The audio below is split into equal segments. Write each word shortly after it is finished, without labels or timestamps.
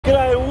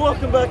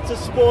welcome back to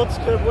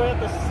SPORTSCOB. We're at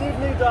the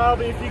Sydney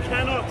Derby. If you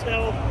cannot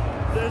tell,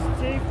 there's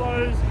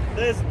Tifos,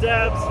 there's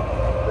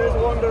Dabs, there's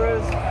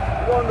Wanderers,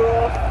 Wander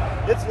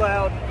Off. It's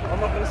loud. I'm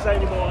not going to say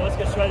anymore. Let's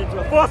get straight into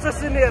it. Forza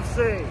Sydney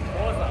FC!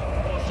 Forza.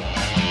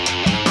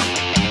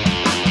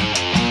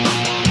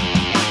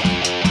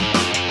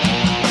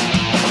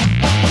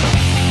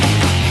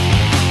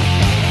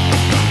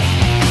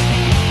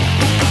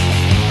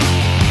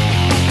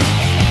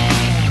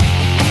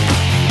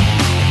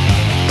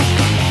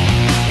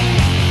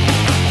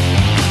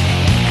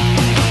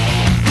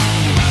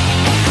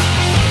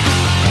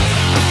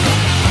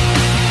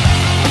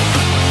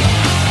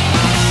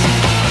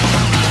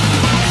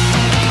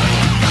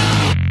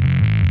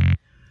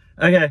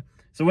 Okay,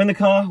 so we're in the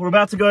car, we're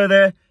about to go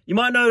there. You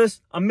might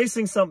notice I'm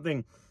missing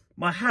something.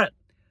 My hat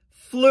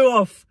flew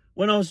off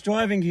when I was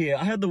driving here.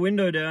 I had the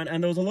window down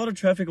and there was a lot of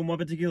traffic on one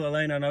particular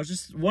lane, and I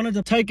just wanted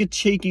to take a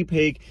cheeky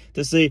peek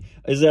to see,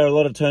 is there a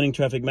lot of turning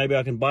traffic? Maybe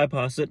I can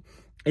bypass it.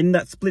 In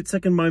that split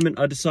second moment,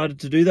 I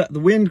decided to do that. The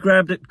wind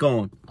grabbed it,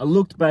 gone. I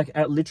looked back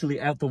out, literally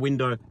out the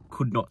window,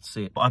 could not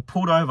see it. I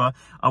pulled over,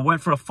 I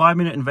went for a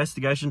 5-minute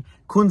investigation,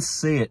 couldn't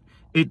see it.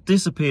 It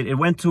disappeared. It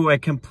went to a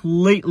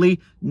completely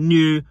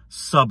new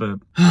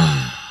suburb.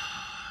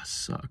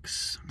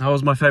 Sucks. That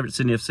was my favorite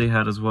Sydney FC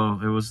hat as well.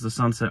 It was the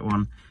sunset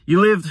one.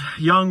 You lived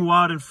young,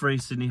 wild and free,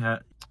 Sydney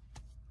hat.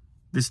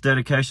 This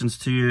dedication's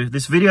to you.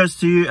 This video's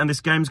to you, and this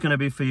game's going to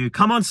be for you.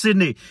 Come on,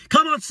 Sydney.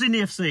 Come on,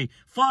 Sydney FC.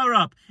 Fire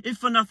up. If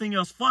for nothing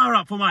else, fire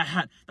up for my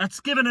hat. That's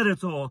giving it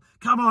its all.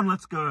 Come on,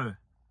 let's go.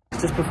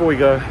 Just before we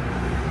go,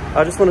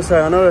 I just want to say,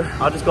 I know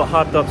I just got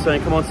hyped up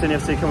saying, come on, Sydney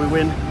FC, can we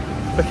win?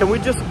 But can we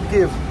just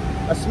give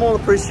a small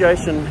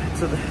appreciation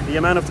to the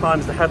amount of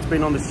times the hat's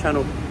been on this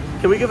channel?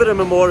 Can we give it a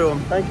memorial?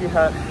 Thank you,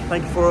 hat.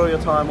 Thank you for all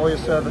your time, all your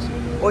service,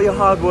 all your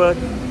hard work,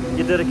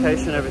 your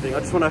dedication, everything. I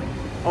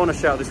want to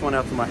shout this one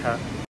out to my hat.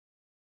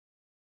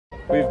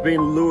 We've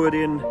been lured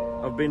in.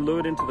 I've been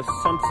lured into the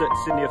Sunset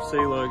Sydney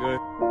FC logo.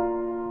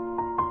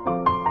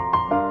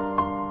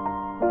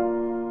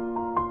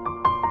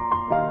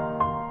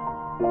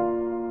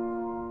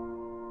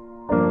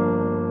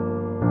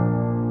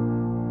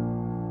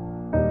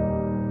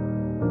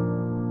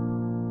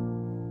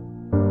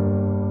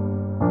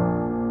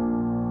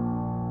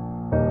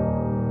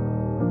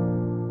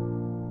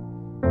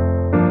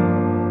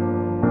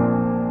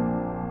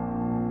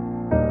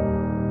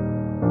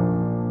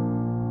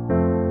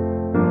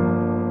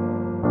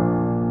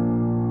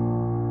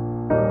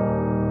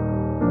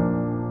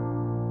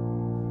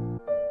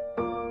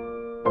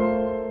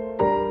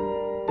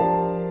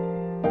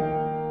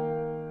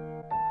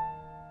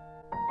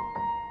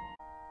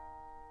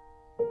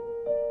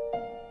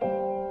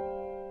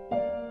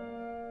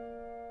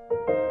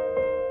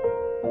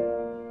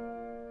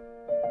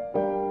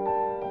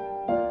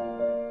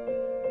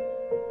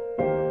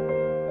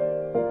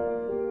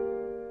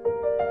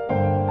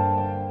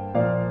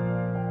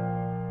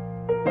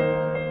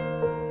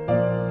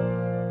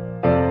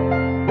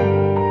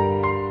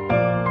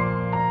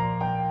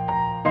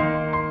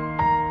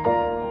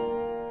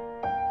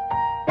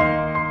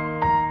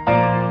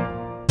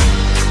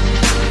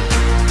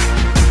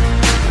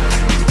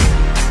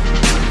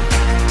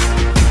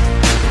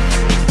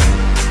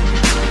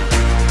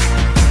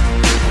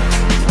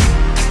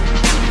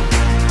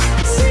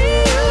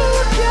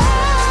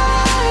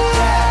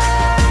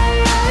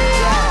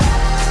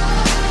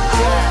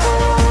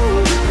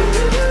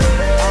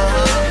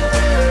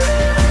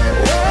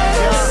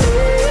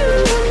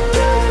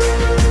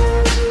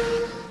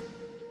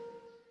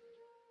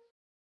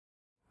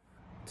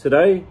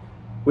 Today,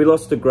 we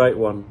lost a great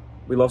one.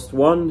 We lost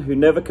one who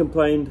never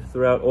complained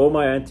throughout all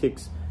my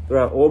antics,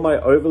 throughout all my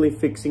overly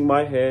fixing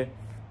my hair,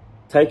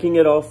 taking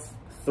it off,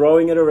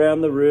 throwing it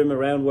around the room,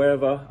 around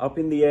wherever, up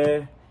in the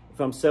air, if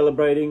I'm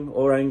celebrating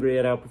or angry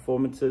at our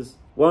performances.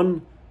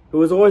 One who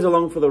was always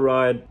along for the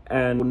ride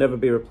and will never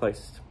be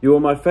replaced. You were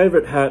my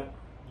favorite hat,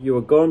 you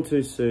were gone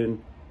too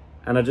soon,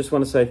 and I just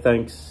want to say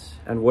thanks.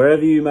 And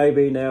wherever you may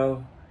be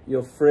now,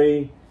 you're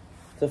free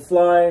to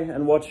fly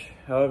and watch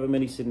however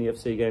many Sydney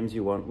FC games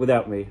you want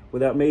without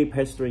me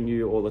pestering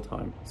you all the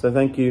time. So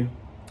thank you,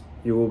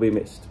 you will be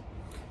missed.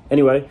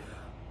 Anyway,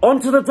 on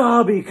to the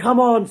derby, come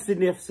on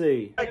Sydney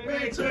FC. Take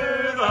me to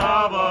the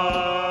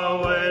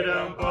harbour, way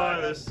down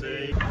by the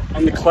sea.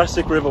 On the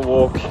classic river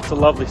walk, it's a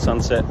lovely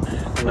sunset.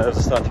 The nerves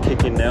are starting to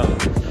kick in now.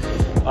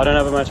 I don't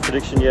have a match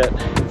prediction yet,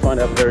 we'll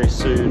find out very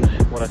soon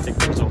what I think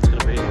the result's going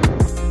to be.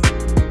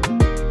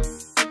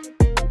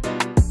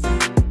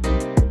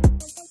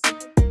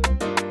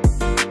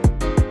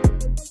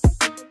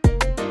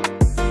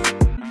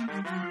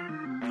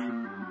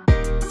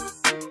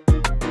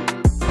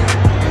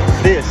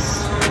 This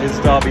is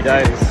Derby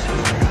days.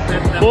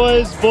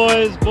 Boys.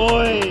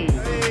 Hey,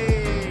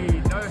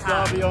 no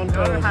hat. Derby on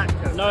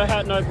no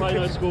hat, no play,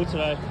 no school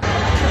today.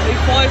 He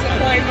flies a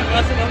plane that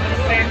doesn't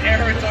understand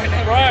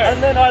aerodynamics. Bro.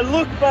 And then I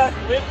look back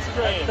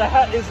midstream. The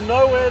hat is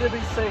nowhere to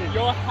be seen.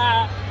 Your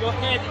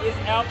head is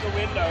out the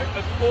window.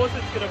 Of course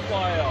it's going to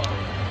fly off.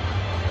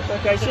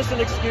 okay, it's just an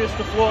excuse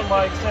to flaunt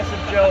my excessive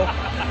gel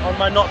on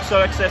my not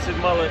so excessive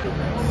mullet.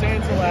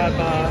 Santa Lab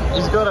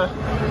He's got a...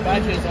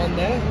 badges on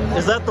there.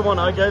 Is that the one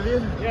I gave you?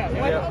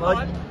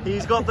 Yeah.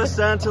 He's got the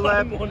Santa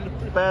Lab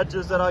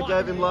badges that I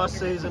gave him last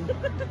season.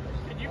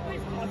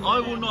 I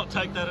will not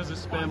take that as a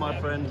spare, my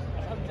friend.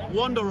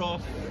 Wander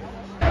off.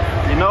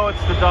 You know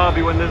it's the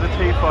derby when there's a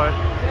TIFO.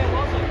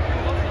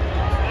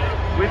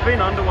 We've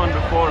been under one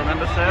before,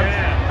 remember, Sam?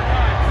 Yeah.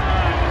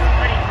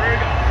 Pretty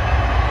rude.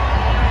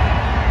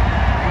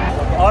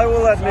 I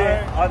will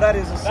admit, that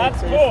is a sick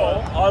That's TIFO.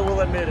 cool. I will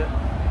admit it.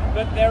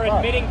 But they're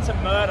admitting to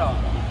murder.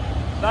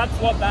 That's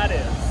what that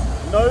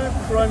is. No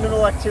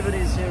criminal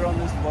activities here on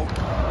this vlog.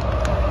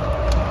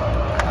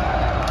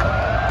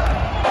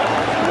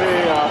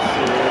 We are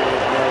sick.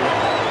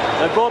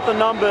 They brought the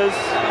numbers.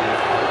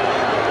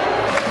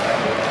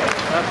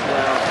 That's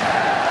loud.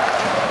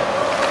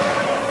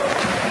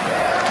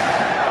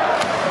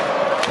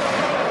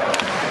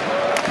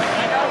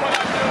 I know what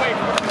I'm doing.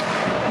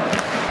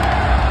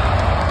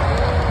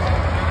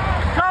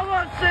 Come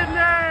on,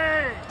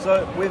 Sydney! So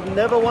we've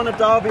never won a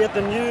derby at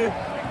the new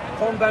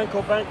Combank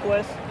or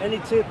Bankwest. Any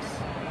tips?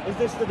 Is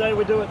this the day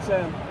we do it,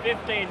 Sam?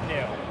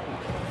 15-0.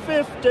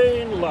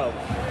 15 love.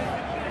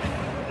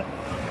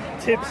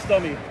 Tips,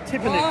 Dommy.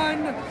 Tipping it.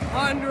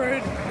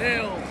 100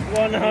 nil.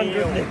 100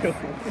 nil.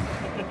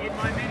 In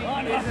my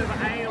many years of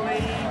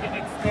A-League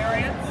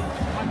experience,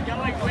 I'm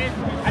going with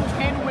a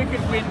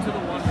 10-wicket win to the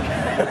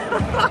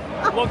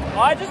Wanderers. Look,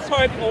 I just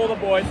hope all the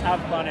boys have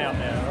fun out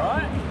there,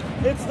 right?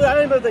 It's the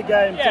aim of the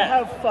game, to Yeah.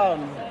 have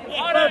fun.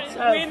 I Let's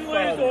don't have win, fun.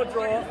 lose or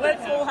draw.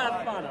 Let's all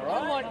have fun, I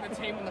alright? like the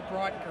team in the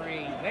bright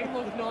green. They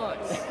look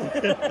nice.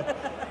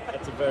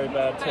 That's a very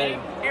bad team.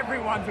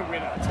 Everyone's a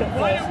winner.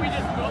 Why don't we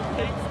just not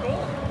keep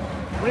score?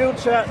 Real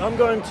chat, I'm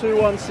going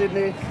 2-1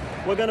 Sydney.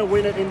 We're going to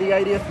win it in the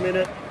 80th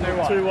minute.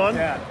 2-1.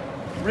 Yeah.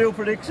 Real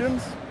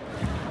predictions?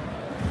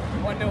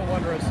 1-0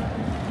 Wanderers.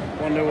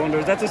 1-0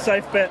 Wanderers. That's a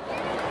safe bet.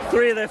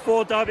 3 of their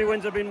 4 derby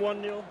wins have been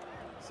 1-0.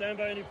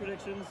 Sambo, any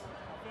predictions?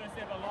 First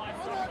ever live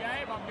stream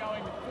game, I'm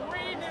going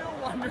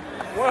 3-0 Wanderers.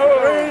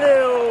 3-0.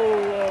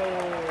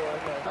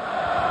 Okay.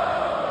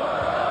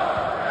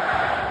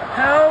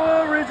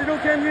 How original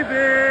can you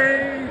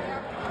be?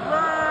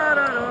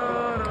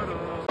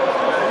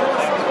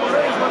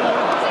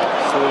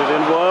 Slid it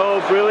in well,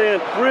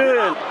 brilliant,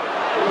 brilliant.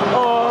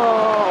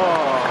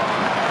 Oh.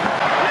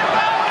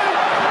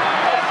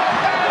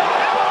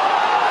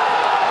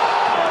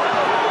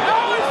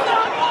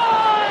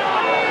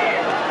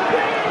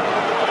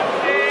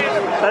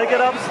 Take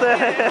it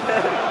upstairs.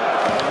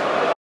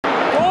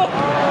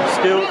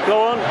 Skill,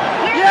 go on.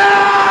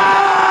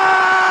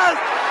 Yes!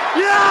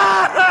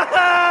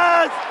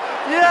 Yes!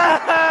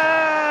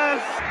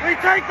 Yes! We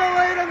take the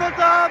lead in the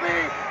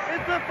derby.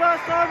 It's the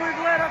first time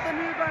we've led at the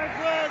New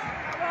Bankwest.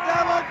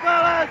 Come on,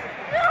 fellas.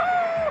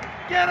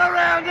 Get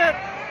around it.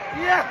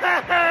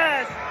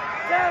 Yes!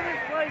 Tear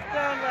this place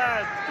down,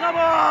 lads. Come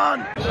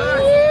on.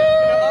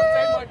 I'll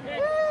take my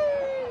pick.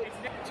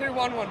 It's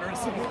 2-1 Wanderers.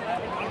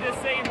 I'm just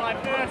seeing my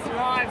first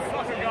live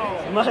soccer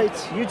goal. Mate,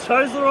 you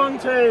chose the wrong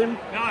team.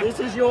 No. This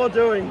is your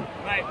doing.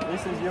 Mate,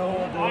 This is your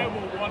I doing.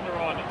 will wander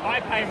on. I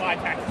pay my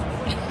taxes.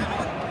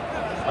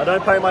 I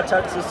don't pay my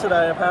taxes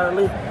today,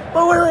 apparently,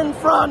 but we're in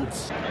front.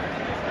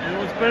 It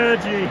was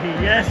Burgee.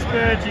 Yes,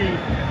 Burgee.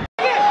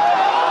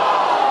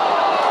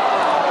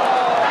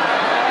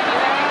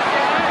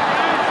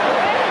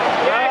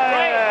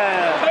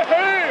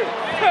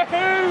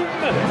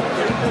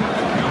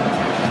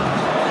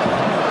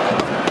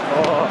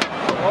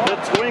 The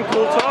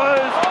twinkle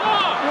toes,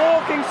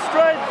 walking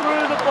straight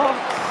through the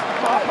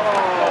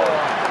box.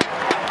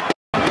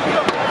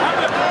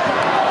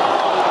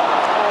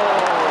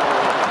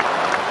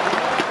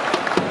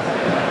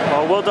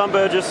 Oh, well done,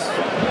 Burgess.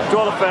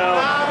 Draw the foul.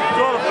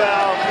 Draw the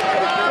foul.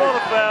 Draw the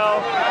foul.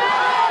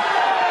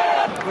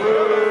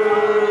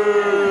 Ooh.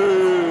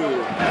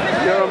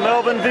 You're a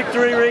Melbourne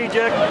victory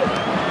reject.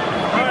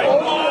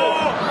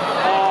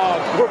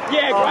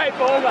 Yeah, great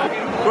ball,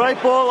 mate.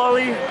 Great ball,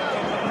 Ollie.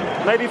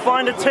 Maybe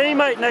find a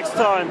teammate next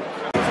time.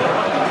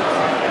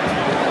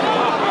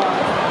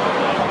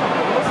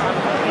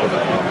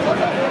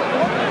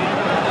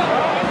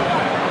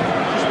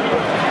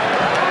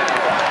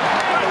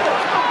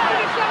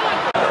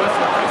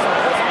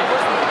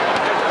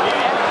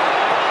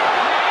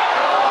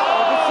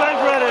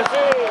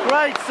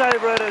 Great save,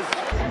 Redders.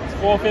 It's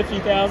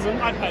 450,000.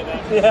 I'd pay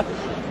that. Yeah.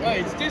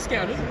 Hey, it's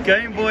discounted.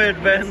 Game Boy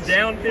Advance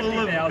Down full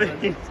of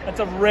 50,000. beans. That's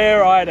a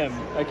rare item,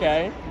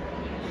 okay?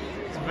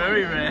 It's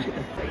very rare.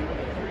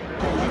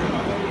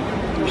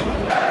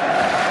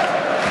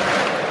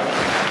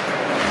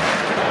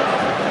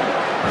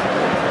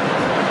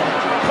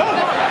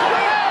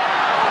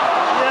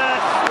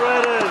 Yes,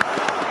 Redders.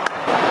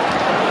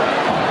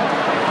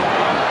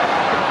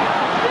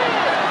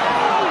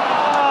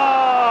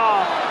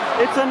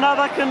 It's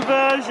another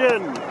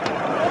conversion.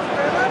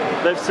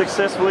 They've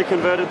successfully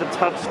converted the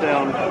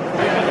touchdown.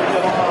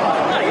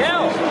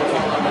 Yeah.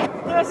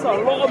 That's a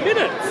lot of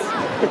minutes.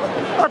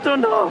 I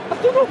don't know.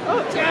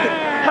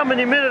 How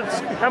many minutes?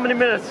 How many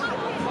minutes?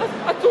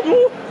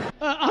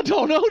 I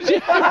don't know.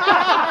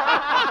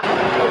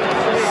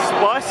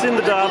 Spice in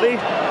the derby.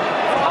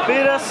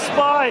 Bit of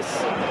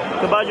spice.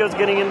 Caballo's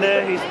getting in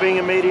there. He's being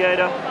a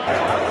mediator.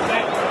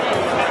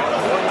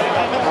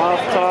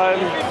 Half time.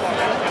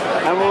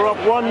 And we're up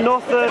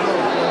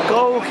 1-0.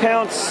 Goal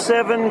count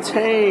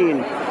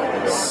 17.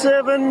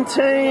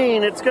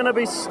 17. It's going to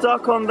be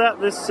stuck on that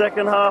this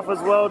second half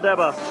as well,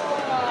 Dabba.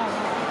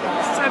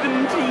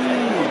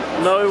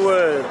 17. No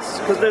words,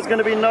 because there's going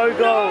to be no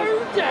goal.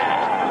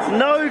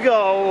 No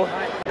goal.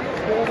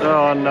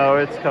 Oh no,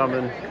 it's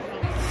coming.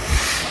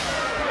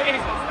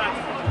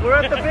 We're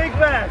at the Big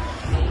Bash.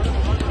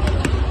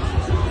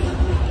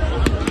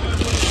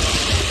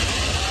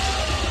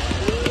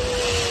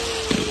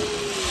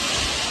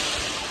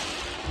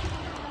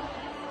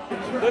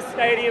 The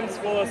stadium's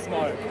full of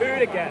smoke.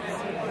 Who'd have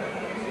guessed?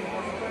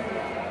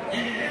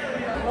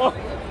 Oh,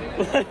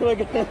 we're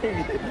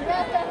going.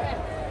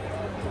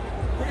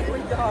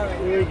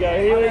 Here we go,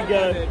 here we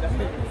go.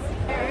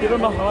 Give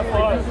him a high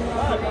five.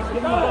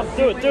 Give him a high.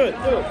 Do it.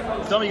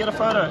 Dommy, get a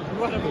photo.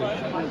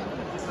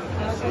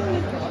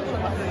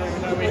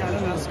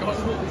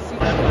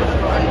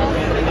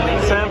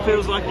 Sam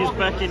feels like he's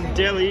back in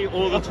Delhi,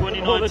 all the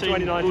 2019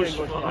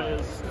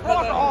 bushfires.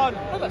 Rock on!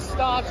 Look at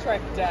Star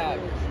Trek dad.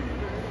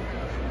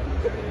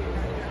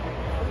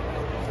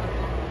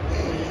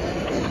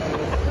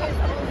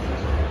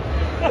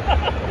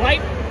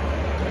 Wait!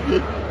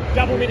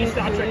 Double mini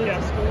Star Trek,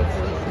 yes.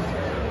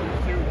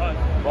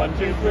 1,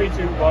 2, 3, 2,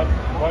 1.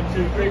 1,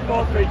 2, 3,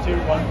 4, 3, 2, 1.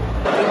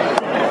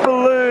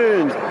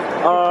 Balloons!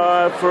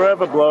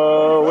 Forever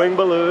blowing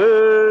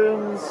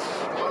balloons.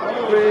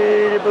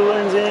 Pretty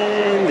balloons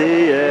in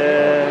the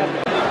air.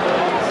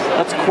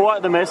 That's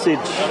quite the message.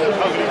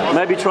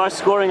 Maybe try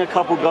scoring a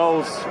couple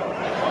goals.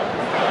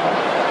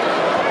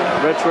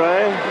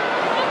 Retro.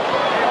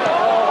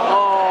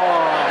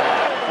 Oh,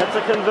 that's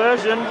a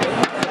conversion.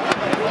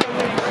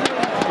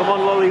 Come on,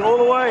 Lolly, all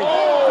the way.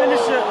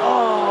 Finish it.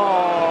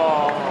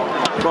 Oh.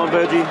 Come on,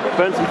 Virgie,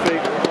 burn some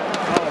feet.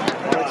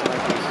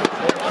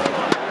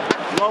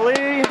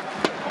 Lolly.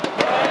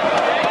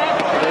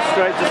 They're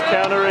straight, just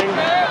countering.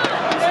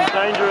 This is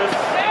dangerous.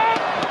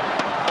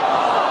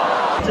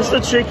 Just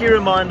a cheeky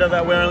reminder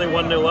that we're only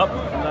 1-0 up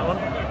from that one.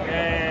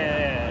 Yeah.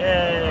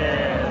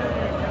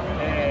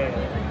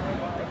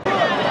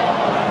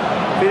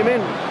 Feed him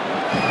in.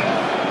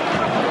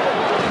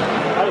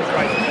 That was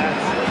great.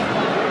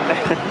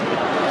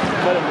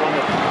 Let him run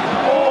it.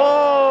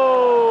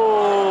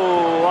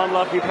 Oh!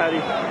 Unlucky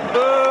Paddy.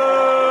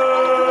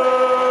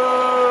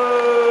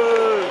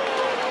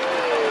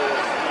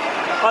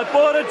 I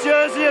bought a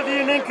jersey of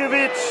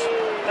Uninkovic,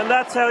 and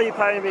that's how you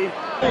pay me.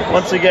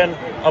 Once again,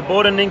 I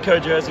bought a Ninko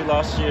jersey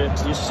last year.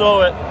 You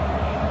saw it,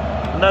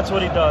 and that's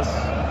what he does.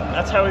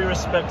 That's how he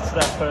respects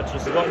that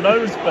purchase. He got no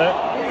respect.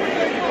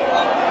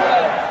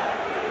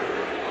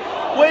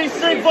 We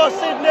sing for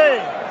Sydney!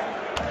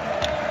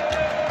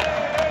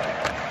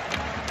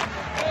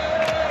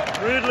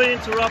 Rudely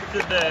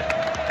interrupted there.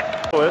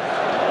 What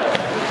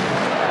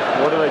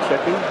are they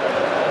checking?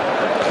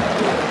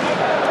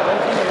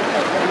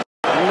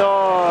 No.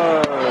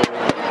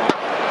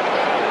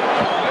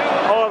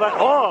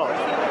 Oh,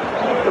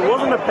 it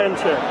wasn't a pen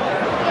check.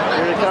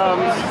 Here it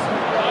comes.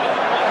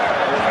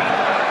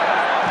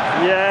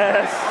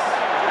 Yes.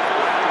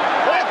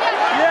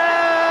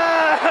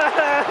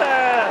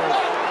 Yes.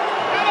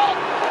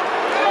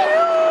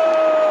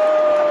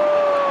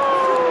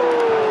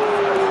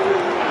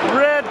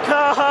 Red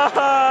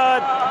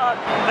card.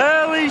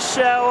 Early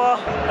shower.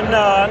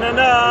 Na na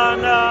na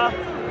na.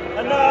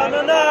 Na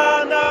na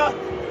na na.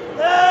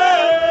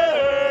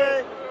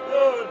 Hey,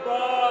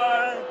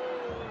 goodbye.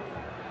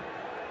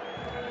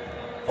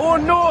 Oh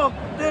no,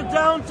 they're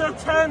down to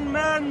 10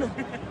 men.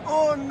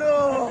 Oh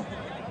no.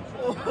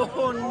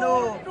 Oh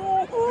no.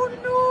 Oh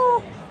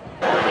no.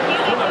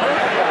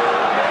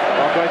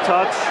 Oh, great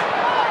touch.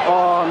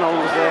 Oh, no one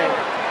was there.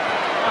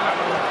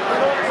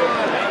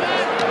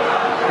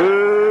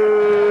 Good.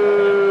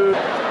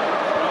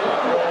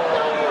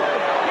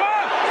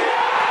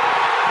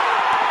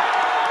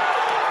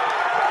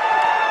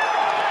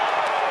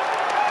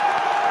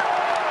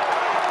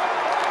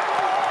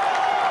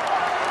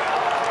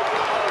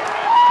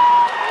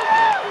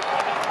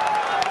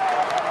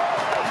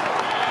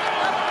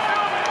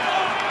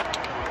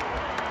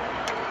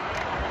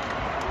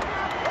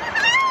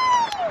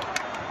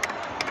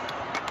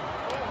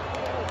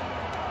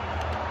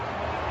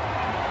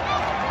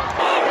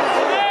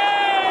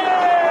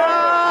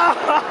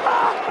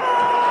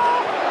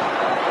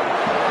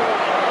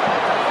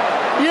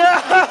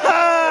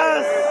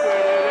 Yes!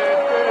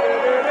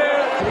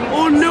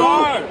 Oh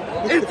no!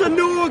 It's a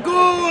no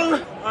goal!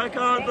 I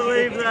can't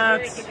believe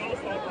that.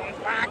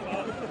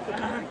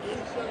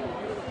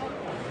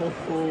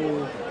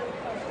 Oh,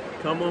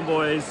 come on,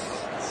 boys.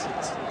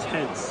 It's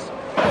tense.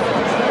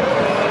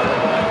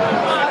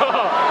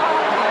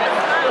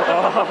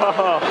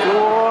 Go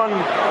on.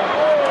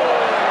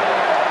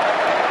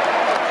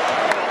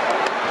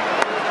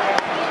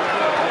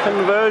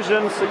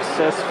 Conversion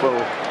successful.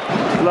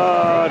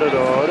 La da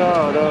da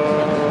da da.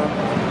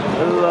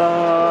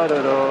 La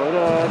da da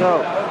da da.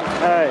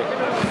 Hey,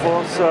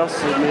 Forza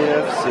Sydney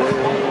FC.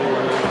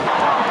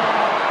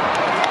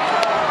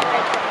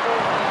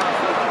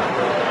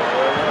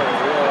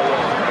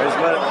 He's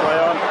let it play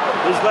on.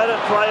 He's let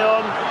it play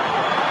on.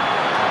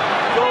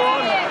 Go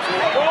on.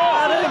 Go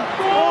at him.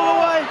 All the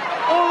way.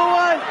 All the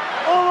way.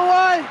 All the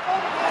way.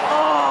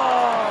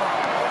 Oh.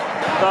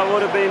 That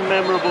would have been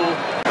memorable.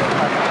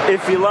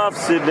 If you love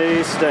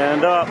Sydney,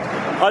 stand up.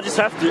 I just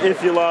have to.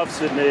 If you love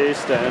Sydney,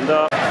 stand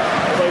up.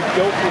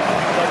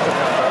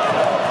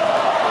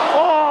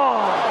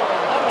 Oh,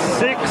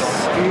 6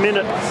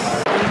 minutes.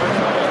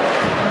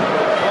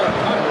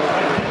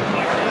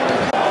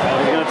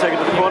 He's going to take it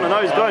to the corner.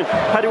 No, he's going.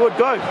 Paddy Wood,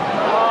 go.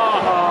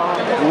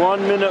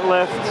 1 minute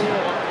left.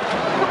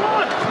 Come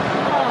on.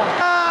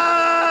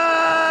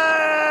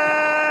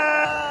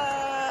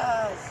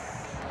 Yes!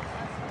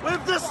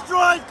 We've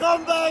destroyed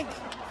Combank.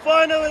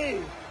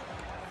 Finally.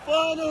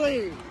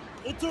 Finally.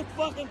 It took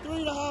fucking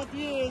 3.5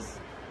 years,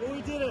 but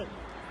we did it.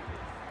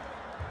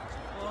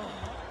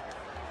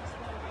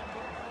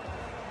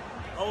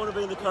 I want to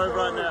be in the Cove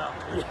right now.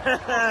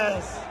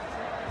 Yes!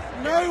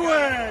 No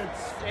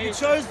words! You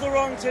chose the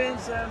wrong team,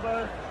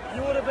 Sambo.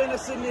 You would have been a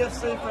Sydney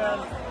FC fan.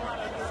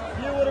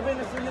 You would have been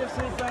a Sydney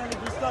FC fan if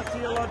you stuck to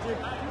your logic.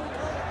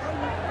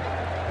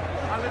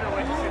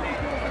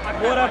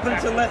 What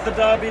happened to let the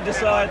derby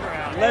decide?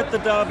 Let the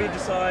derby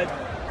decide.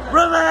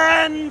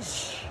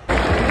 Revenge!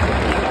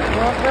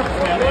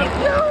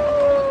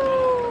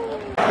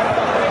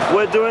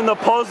 We're doing the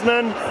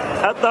Poznan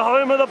at the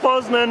home of the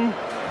Poznan.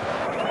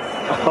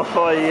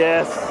 Oh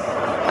yes,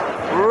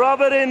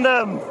 rub it in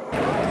them.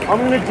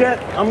 I'm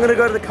gonna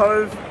go to the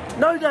Cove.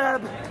 No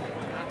dab.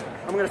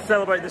 I'm gonna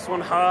celebrate this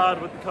one hard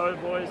with the Cove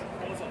boys.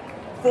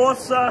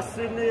 Forza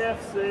Sydney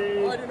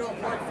FC. I do not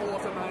play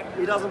Forza, mate.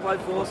 He doesn't play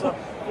Forza.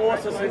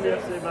 Forza Sydney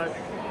FC, mate.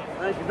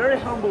 Thank you. Very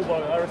humble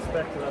boy. I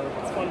respect it.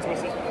 It's fun to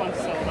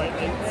celebrate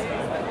things.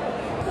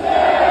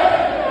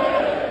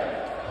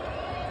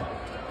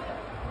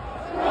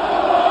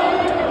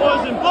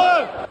 Boys in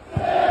blue!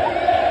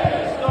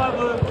 Sky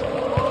blue.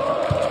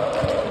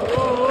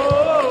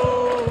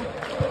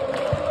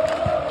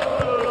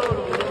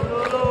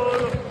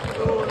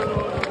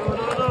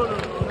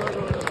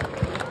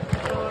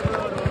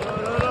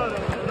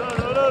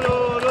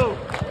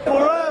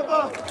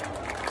 Forever!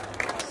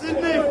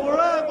 Sydney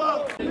forever!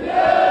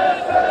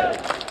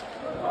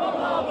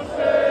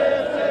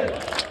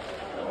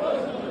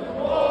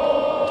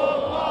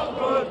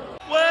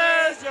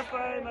 Where's your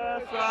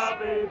famous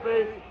RBB?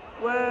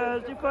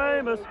 Where's your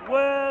famous?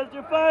 Where's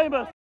your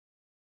famous?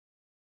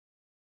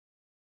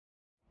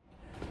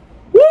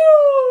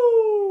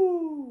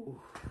 Woo!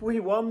 We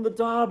won the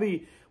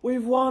derby.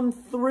 We've won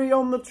 3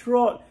 on the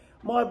trot.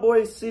 My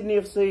boys Sydney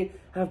FC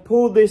have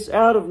pulled this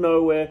out of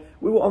nowhere.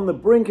 We were on the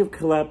brink of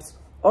collapse,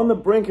 on the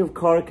brink of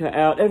Corica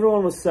out.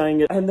 Everyone was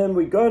saying it. And then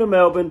we go to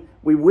Melbourne.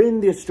 We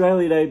win the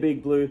Australia Day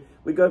Big Blue.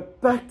 We go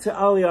back to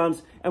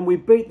Allianz and we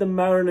beat the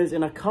Mariners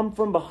in a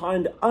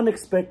come-from-behind,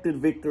 unexpected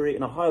victory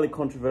in a highly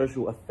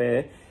controversial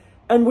affair.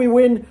 And we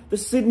win the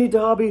Sydney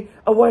Derby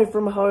away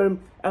from home,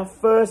 our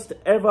first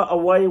ever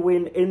away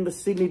win in the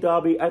Sydney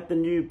Derby at the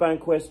new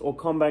Bankwest or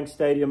Combank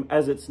Stadium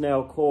as it's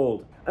now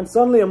called. And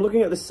suddenly I'm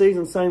looking at the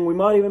season saying we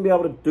might even be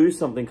able to do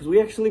something because we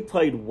actually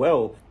played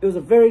well. It was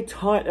a very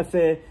tight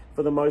affair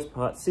for the most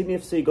part. Sydney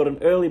FC got an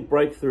early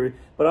breakthrough,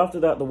 but after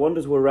that the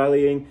Wanderers were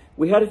rallying.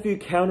 We had a few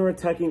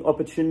counter-attacking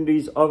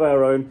opportunities of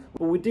our own,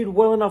 but we did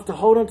well enough to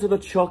hold on to the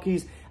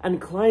chockies and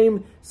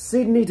claim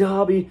Sydney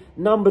Derby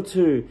number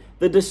 2.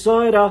 The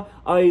decider,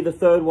 i.e. the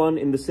third one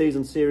in the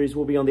season series,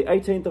 will be on the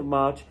 18th of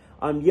March.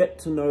 I'm yet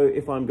to know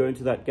if I'm going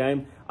to that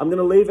game. I'm going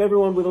to leave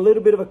everyone with a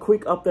little bit of a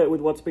quick update with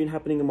what's been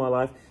happening in my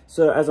life.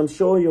 So as I'm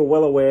sure you're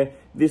well aware,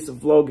 this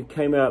vlog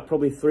came out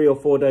probably 3 or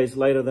 4 days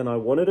later than I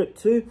wanted it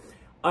to.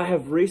 I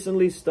have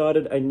recently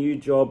started a new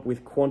job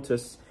with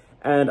Qantas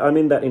and I'm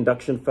in that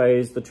induction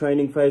phase, the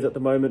training phase at the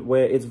moment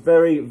where it's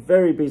very,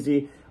 very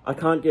busy. I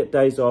can't get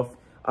days off.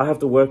 I have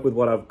to work with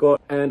what I've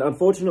got. And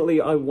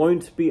unfortunately, I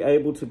won't be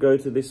able to go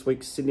to this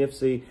week's Sydney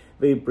FC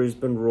v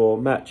Brisbane Roar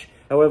match.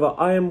 However,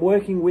 I am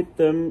working with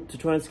them to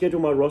try and schedule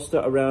my roster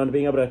around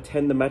being able to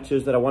attend the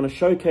matches that I want to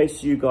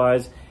showcase you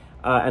guys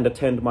and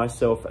attend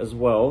myself as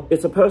well.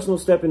 It's a personal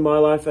step in my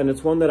life and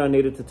it's one that I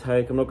needed to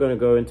take. I'm not going to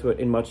go into it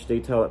in much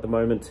detail at the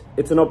moment.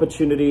 It's an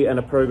opportunity and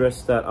a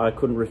progress that I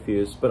couldn't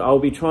refuse, but I'll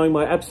be trying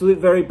my absolute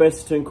very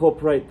best to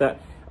incorporate that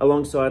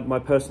alongside my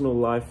personal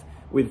life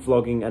with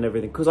vlogging and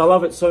everything, because I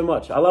love it so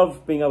much. I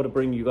love being able to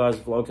bring you guys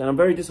vlogs, and I'm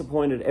very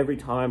disappointed every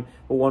time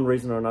for one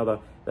reason or another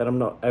that I'm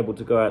not able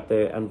to go out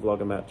there and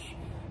vlog a match.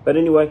 But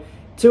anyway,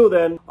 till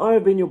then, I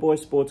have been your boy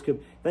SPORTSCOB.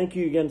 Thank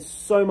you again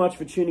so much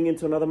for tuning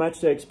into another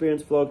Matchday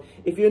Experience vlog.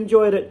 If you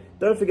enjoyed it,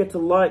 don't forget to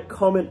like,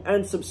 comment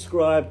and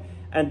subscribe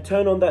and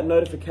turn on that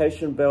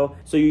notification bell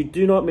so you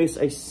do not miss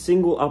a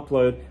single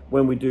upload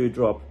when we do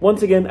drop.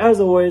 Once again, as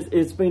always,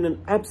 it's been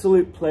an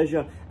absolute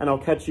pleasure and I'll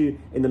catch you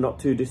in the not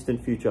too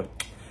distant future.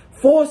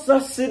 Forza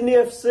Sydney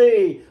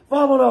FC.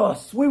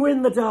 Vamonos. We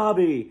win the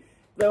derby.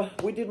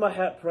 We did my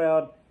hat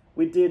proud.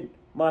 We did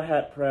my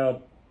hat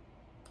proud.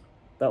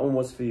 That one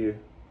was for you.